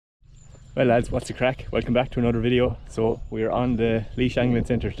Well lads, what's the crack? Welcome back to another video. So we're on the Laois Angling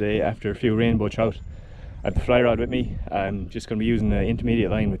Centre today after a few rainbow trout. I have the fly rod with me. I'm just going to be using the intermediate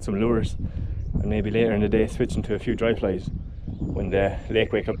line with some lures, and maybe later in the day switching to a few dry flies when the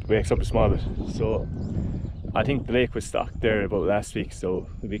lake wakes up a small bit. So I think the lake was stocked there about last week, so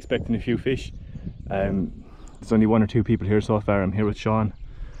we'll be expecting a few fish. There's only one or two people here so far. I'm here with Sean.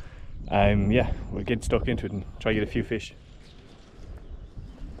 Yeah, we'll get stuck into it and try to get a few fish.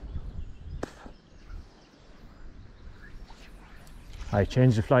 I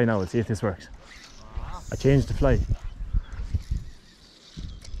changed the fly now, let's see if this works. I changed the fly.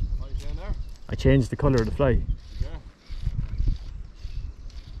 I changed the colour of the fly.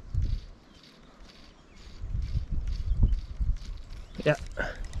 Yeah.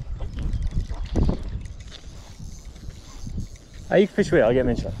 You can fish away, I'll get him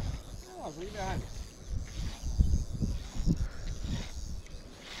in shot.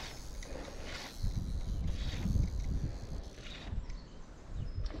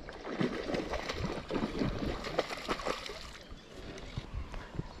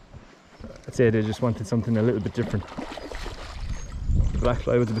 I'd say they just wanted something a little bit different. The black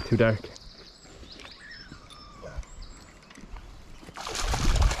fly was a bit too dark.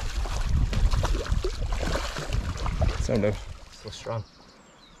 Sound out. So strong.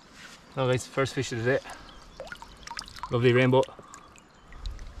 Now guys, first fish of the day. Lovely rainbow.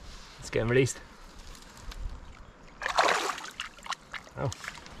 Let's get him released. Oh.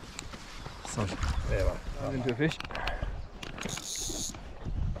 So, there we are. Into a fish.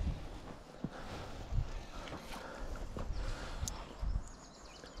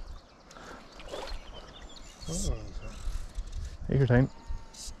 Take your time.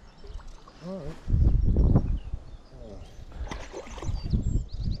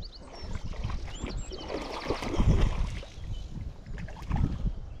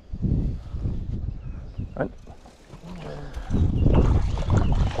 Alright.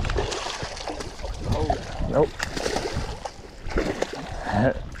 Nope.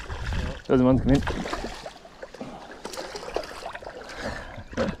 Doesn't want to come in.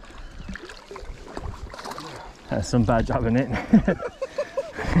 That's some bad job in it.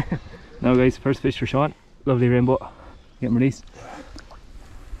 Now guys, first fish for Sean. Lovely rainbow. Get him released.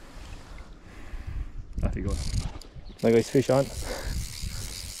 Off you go. Now guys, fish on.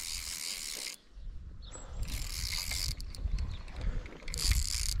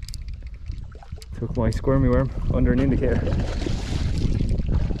 Took my squirmy worm under an indicator.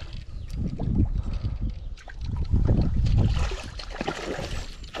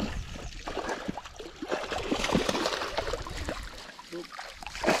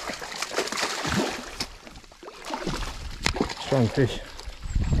 Strong fish.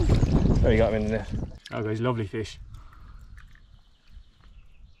 There, you got him in the net. Oh guys, lovely fish.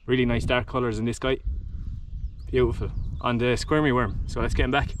 Really nice dark colours in this guy. Beautiful. On the squirmy worm. So let's get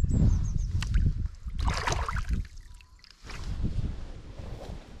him back.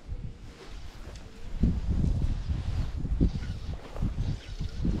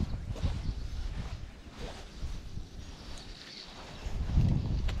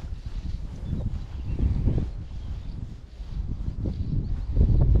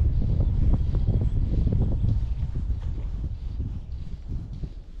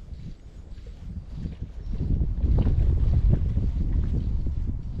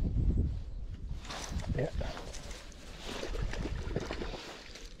 Yeah.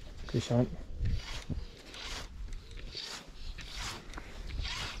 Fish on.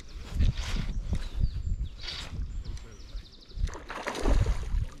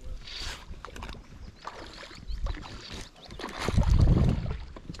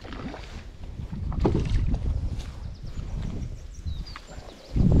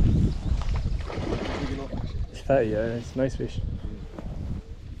 It's fatty, yeah, it's a nice fish.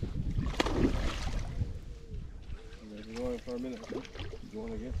 For a minute, you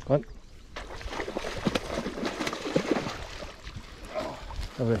want again? Come on.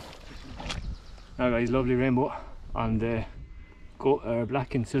 Lovely. Now guys, lovely rainbow on the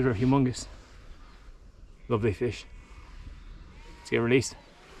black and silver humongous. Lovely fish. Let's get released.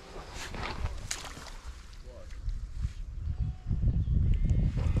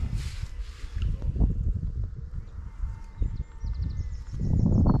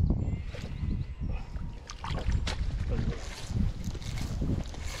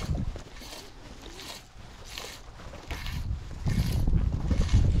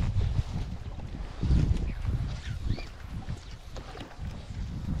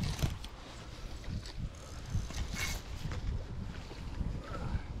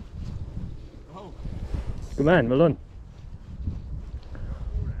 Good man, well done.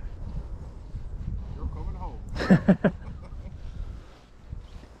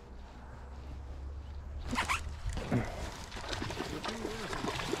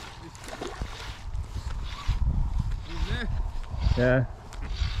 Yeah.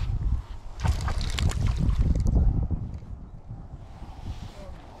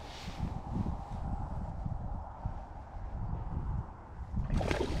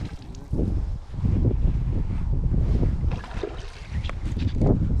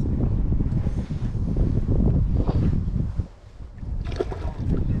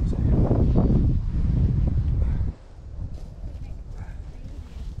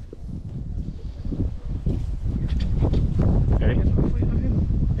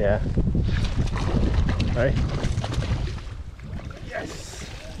 Yeah. Alright. Yes.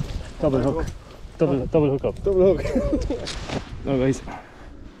 Double hook. Double hook up. Double hook. Oh guys.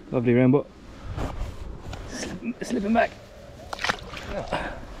 Lovely rainbow. Slipping back.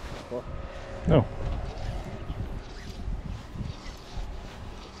 No.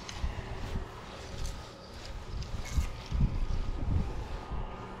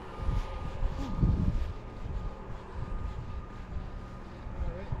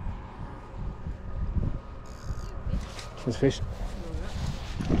 There's fish.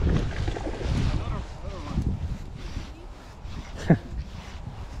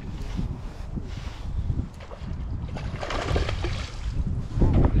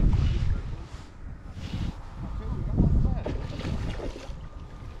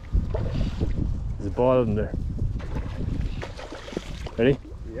 There's a ball of them there. Ready?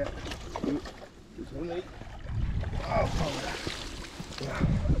 Yeah.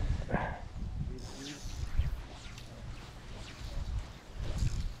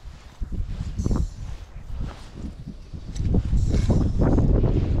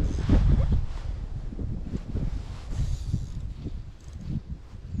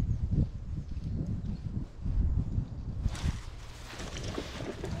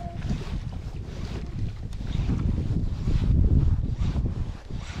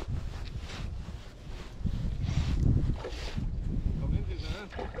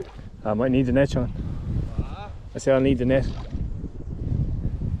 I might need the net, Sean. I say I'll need the net. You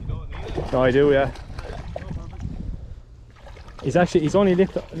don't need it? No, I do, yeah. He's only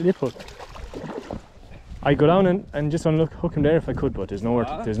lip hook. I'd go down and just hook him there if I could, but there's nowhere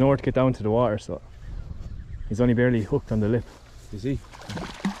to get down to the water, so he's only barely hooked on the lip. Is he?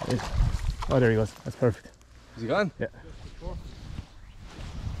 Oh, there he goes. That's perfect. Is he gone? Yeah.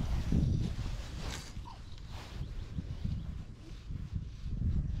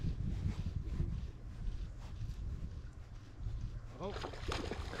 Oh.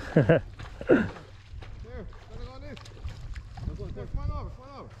 There, let it go on this. There, come on over.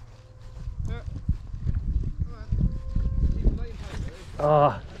 There. Come on. Keep the line tight, right?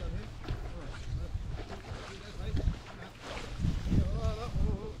 Ah.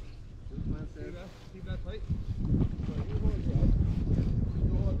 Keep that tight.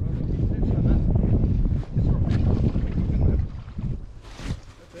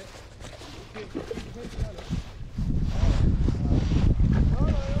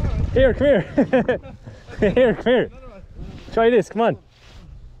 Here, come here. Here, come here. Try this, come on.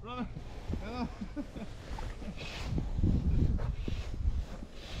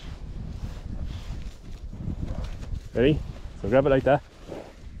 Ready? So grab it like that.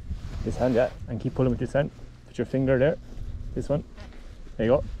 This hand, yeah, and keep pulling with this hand. Put your finger there. This one. There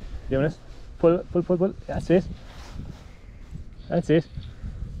you go. Doing it. Pull. That's it. That's it.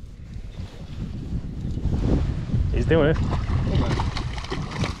 He's doing it.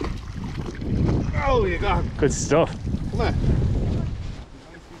 Oh, you got him. Good stuff. Come on.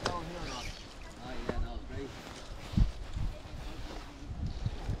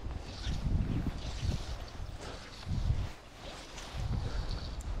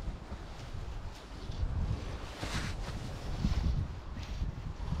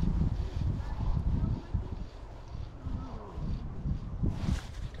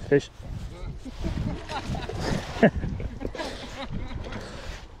 Fish.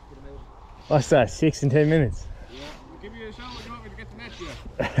 What's that? 6 and 10 minutes? Yeah. I'll give you a shot when you want me to get the net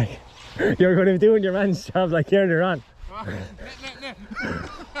here. You're going to be doing your man's job like earlier on. Net.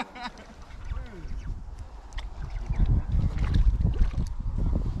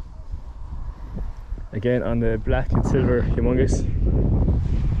 Again on the black and silver humongous.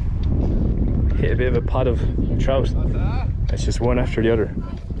 Hit a bit of a pot of trout. It's just one after the other.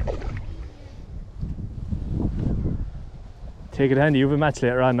 Take it handy, you have a match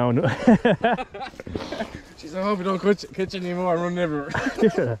later on now. Jeez, I hope you don't catch anymore and run everywhere.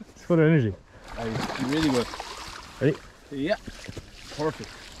 Yeah, it's full of energy. You really will. Ready? Yeah. Perfect.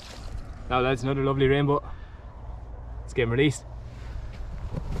 Now that's another lovely rainbow. Let's get him released.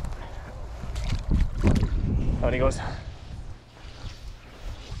 Out he goes.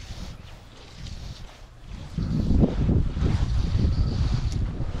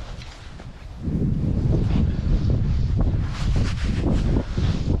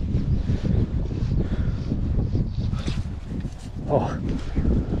 Oh.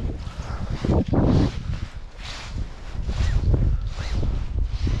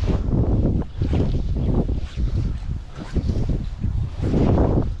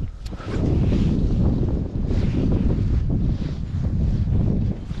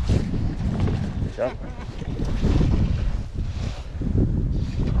 Good job.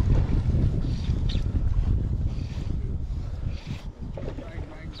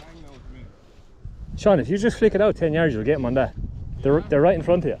 Sean, if you just flick it out 10 yards, you'll get him on that. They're right in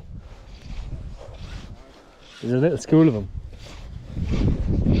front of you. There's a little school of them.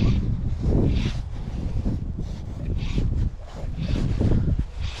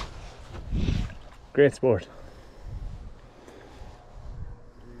 Great sport.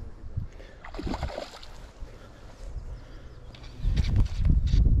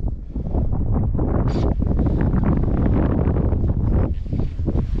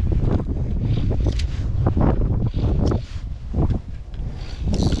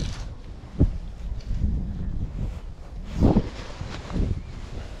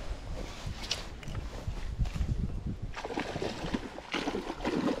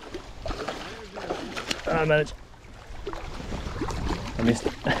 I managed. I missed.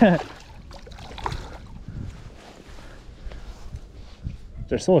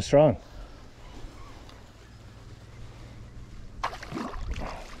 They're so strong.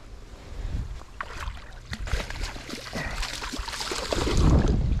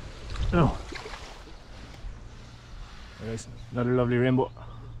 Oh. There's another lovely rainbow.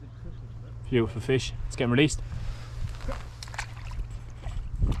 Beautiful fish. Let's get him released.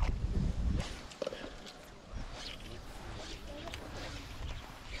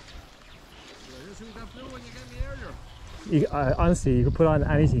 Honestly, you can put on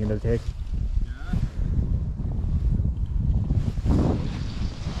anything and they'll take. Yeah.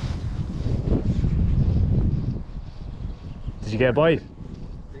 Did you get a bite? I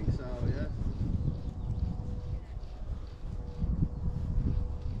think so, yeah.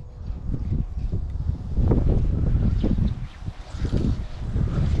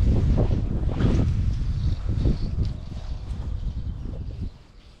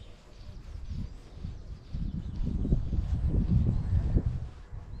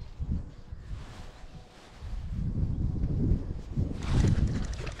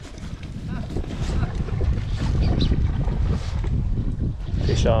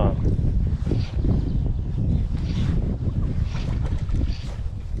 Fish on.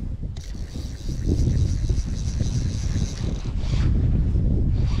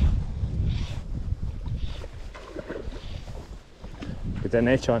 Get that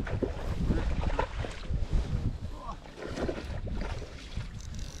net on.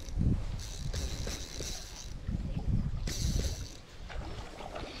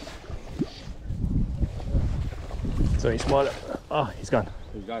 So he's smaller. Oh, he's gone.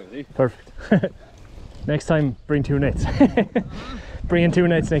 He's got it, Perfect. Next time, bring 2 nets. Bring in 2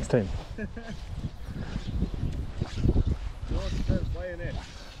 nets next time.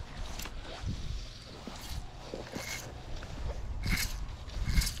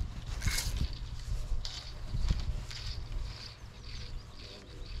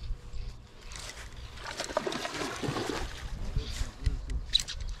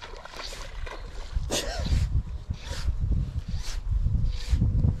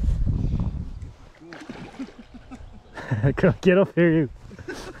 Get up here, you.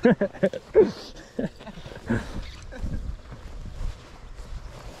 I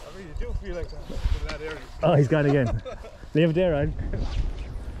really do feel like that in that area. Oh, he's gone again. Leave it there, Ryan.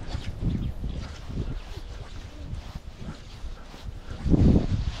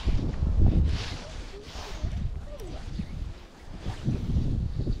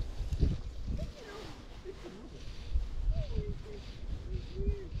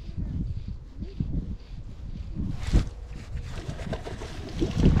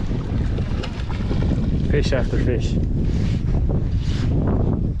 Fish after fish.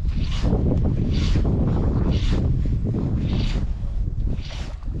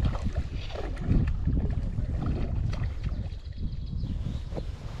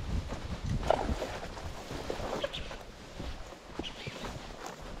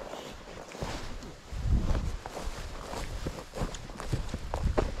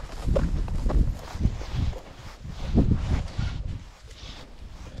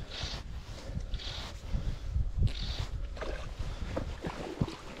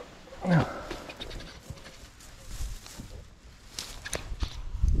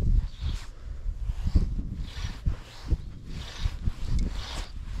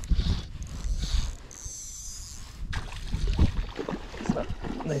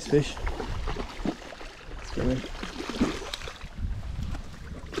 Nice fish. Let's get him in.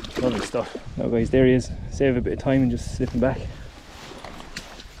 Lovely stuff. Now guys, there he is. Save a bit of time and just slip him back.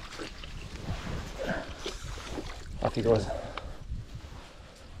 Off he goes.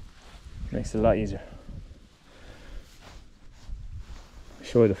 Makes it a lot easier.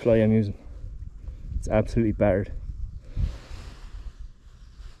 Show you the fly I'm using. It's absolutely battered.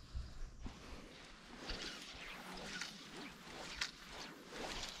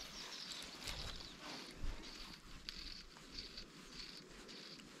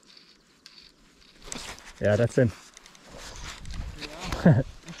 Yeah, that's him. Yeah.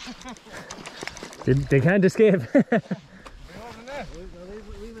 they can't escape. We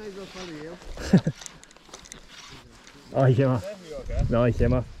may as well follow you. Oh, he came off. Okay? No, he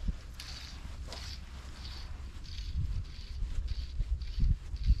came off.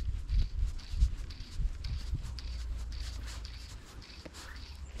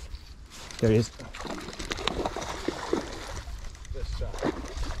 There he is. This shot.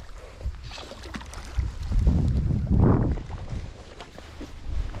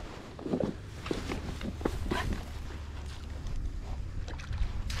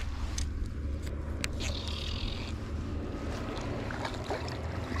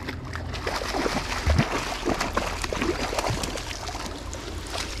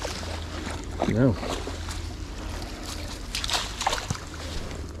 No.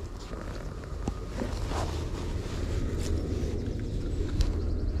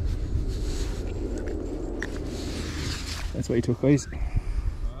 That's what he took, guys.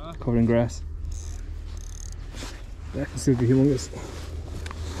 Covered in grass. That can still be humongous.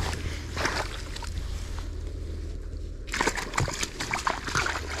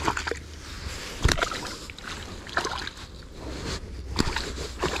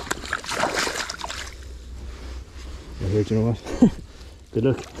 Here, do you know what? Good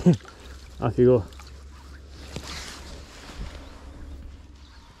luck. Off you go.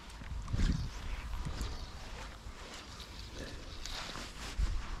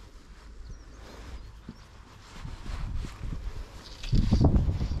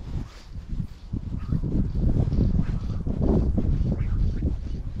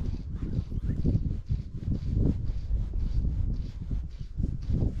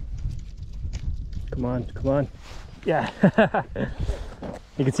 Come on, come on. Yeah.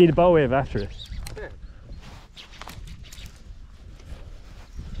 You can see the bow wave after it.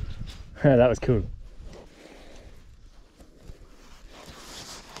 That was cool.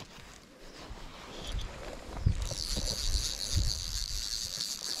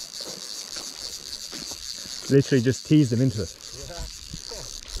 Literally just teased them into it. Yeah.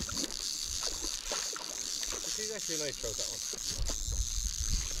 She's actually a nice trout, that one.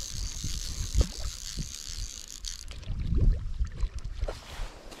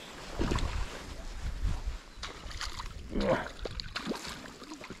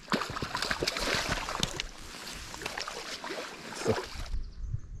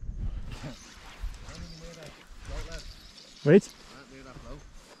 Wait.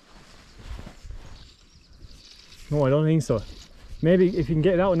 No, I don't think so. Maybe if you can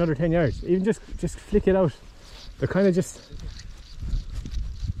get it out another 10 yards, even just flick it out. They're kind of just...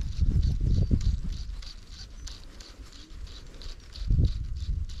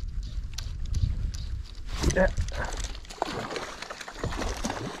 Yeah.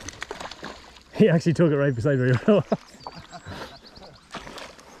 He actually took it right beside where you were.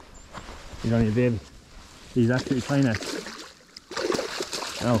 He's only a baby. He's absolutely fine now.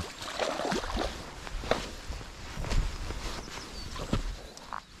 Oh.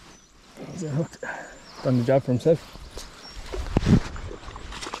 He's hooked. Done the job for himself.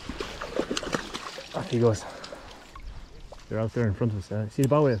 Off he goes. They're out there in front of us. See the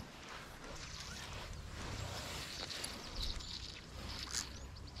bow wave?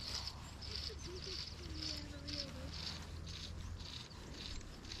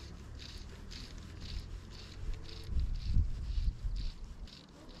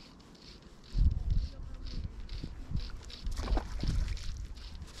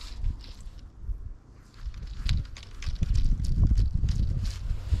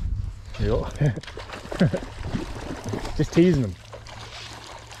 There you go. Just teasing them.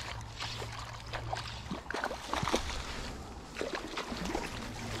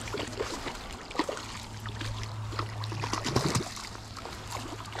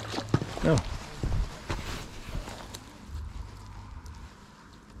 No.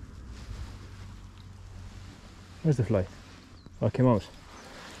 Where's the fly? Oh, it came out.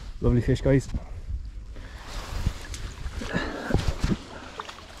 Lovely fish, guys.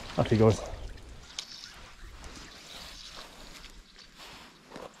 Off he goes.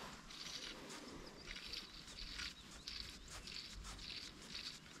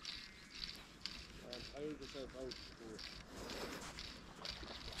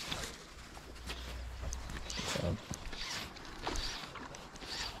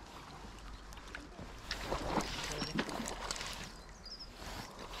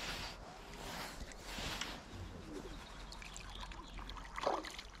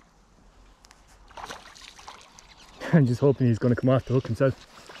 I'm just hoping he's going to come off the hook himself.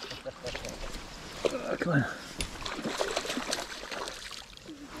 Oh, come on.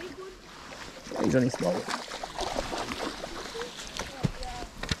 He's only small.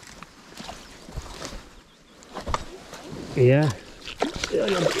 Yeah.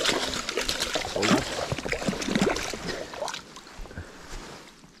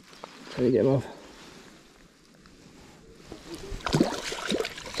 How do you get him off?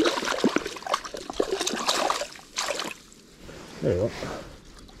 There you go.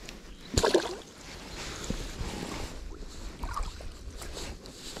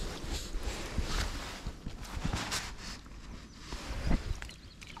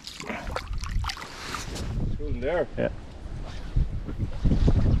 Good in there. Yeah.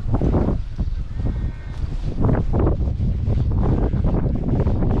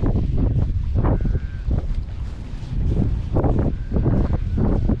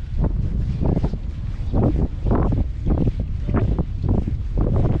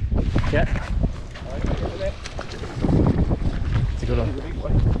 Yeah. It's a good one.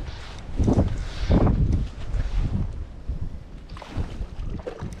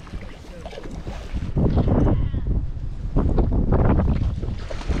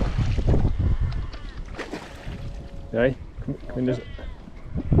 Right, come in this.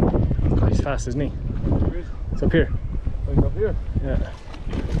 God, he's fast, isn't he? It's up here. He's up here. Yeah.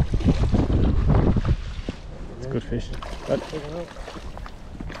 It's a good fish. But,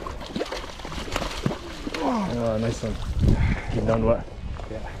 oh, nice one. Keep down the water.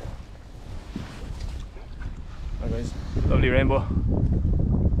 Yeah. Alright guys, lovely rainbow.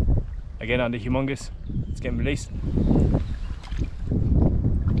 Again on the humongous. It's getting released.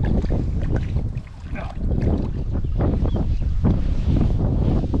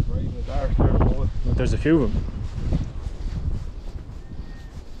 Right in the dark there, boy. There's a few of them.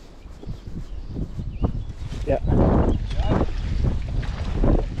 Yeah.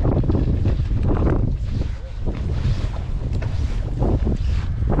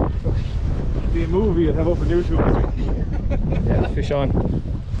 Be a movie you'd have up on YouTube. Yeah, fish on.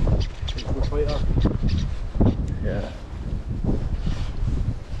 Good fight off. Yeah.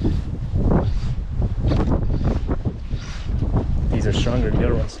 These are stronger than the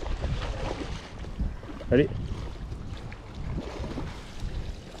other ones. Ready?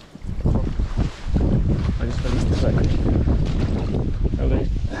 I just released this back. Oh, there.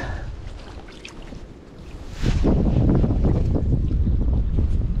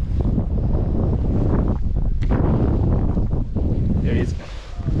 There he is.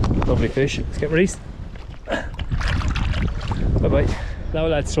 Lovely fish. Let's get released. Bye bye. Now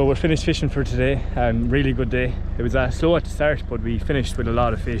lads, so we're finished fishing for today. Really good day. It was slow at the start, but we finished with a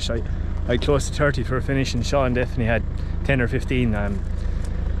lot of fish. I had close to 30 for a finish, and Sean definitely had 10 or 15. I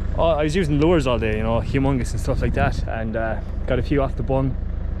was using lures all day, you know, humongous and stuff like that, and got a few off the bung.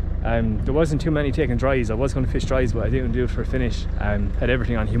 There wasn't too many taking dries. I was going to fish dries, but I didn't do it for a finish. Had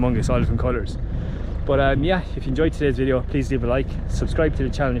everything on humongous, all different colours. But yeah, if you enjoyed today's video, please leave a like, subscribe to the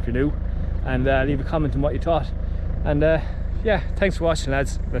channel if you're new, and leave a comment on what you thought. And yeah, thanks for watching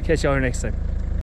lads. We'll catch you all next time.